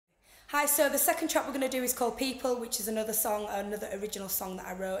Hi, so the second track we're going to do is called People, which is another song, another original song that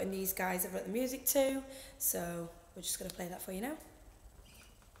I wrote and these guys have wrote the music to. So we're just going to play that for you now.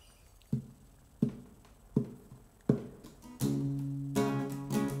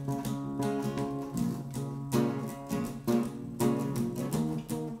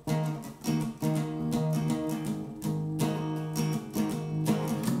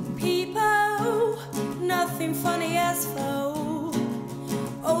 People, nothing funny as folk.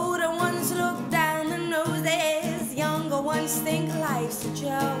 Older ones look down their noses, younger ones think life's a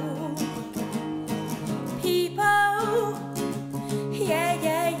joke. People, yeah.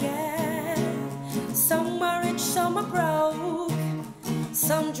 Some are rich, some are broke.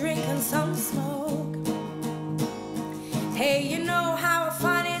 Some drink and some smoke. Hey, you know how I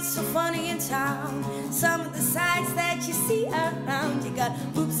find it so funny in town. Some of the sights that you see around. You got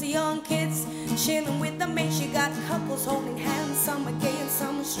groups of young kids chilling with the mates. You got couples holding hands. Some are gay and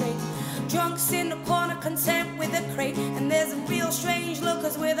some are straight. Drunks in the corner content with a crate. And there's real strange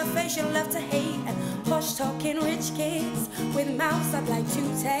lookers with a face you love to hate. And posh talking rich kids with mouths I'd like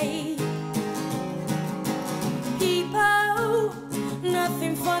to take. People,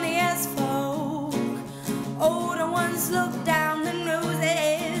 nothing funny as folk. Older ones look down their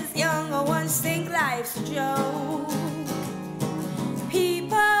noses, younger ones think life's a joke.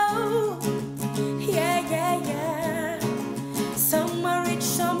 People, yeah. Some are rich,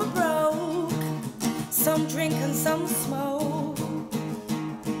 some are broke. Some drink and some smoke.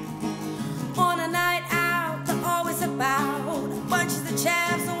 On a night out, they're always about a bunch of the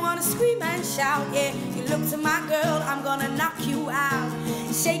chaps that wanna scream and shout. Yeah, you look to my girl, I'm gonna knock you out.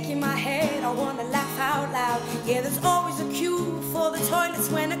 Shaking my head, I wanna laugh out loud. Yeah, there's always a queue for the toilets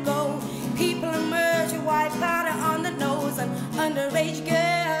when I go. People emerge with white powder on the nose, and underage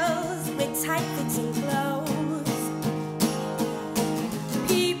girls with tight-fitting clothes.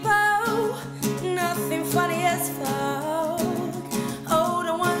 People, nothing funny as folk.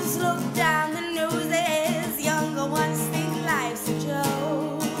 Older ones look down their noses, younger ones think life's a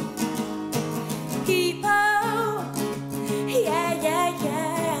joke. People, yeah.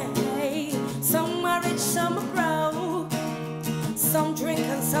 Some are rich, some are broke. Some drink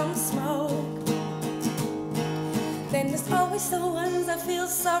and some smoke. Then there's always the ones I feel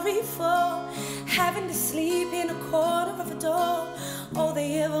sorry for, having to sleep in a corner of a door. All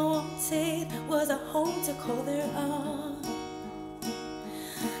they ever wanted was a home to call their own.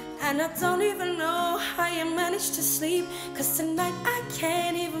 And I don't even know how you managed to sleep, 'cause tonight I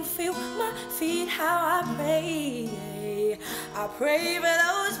can't even feel my feet. How I pray for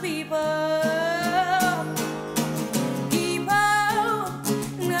those people. People,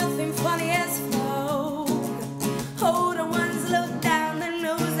 nothing funny as folk. Older ones look down their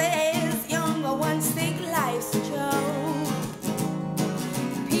noses, younger ones think life's a joke.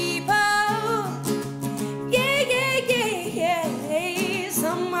 People, yeah.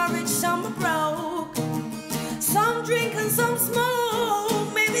 Some are rich, some are broke. Some drink and some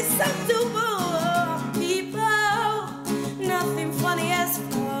smoke, maybe some do both. People, nothing funny as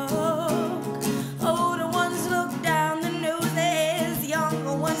folk. Older ones look down their noses,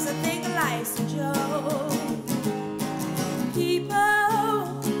 younger ones that think life's a joke. People,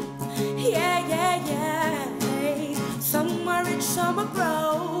 yeah. Some are rich, some are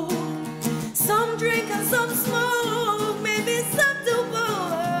broke. Some drink and some smoke, maybe some do both.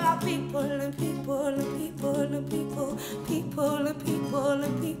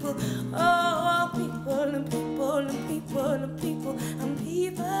 People. Oh,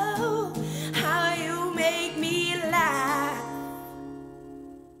 people, how you make me laugh.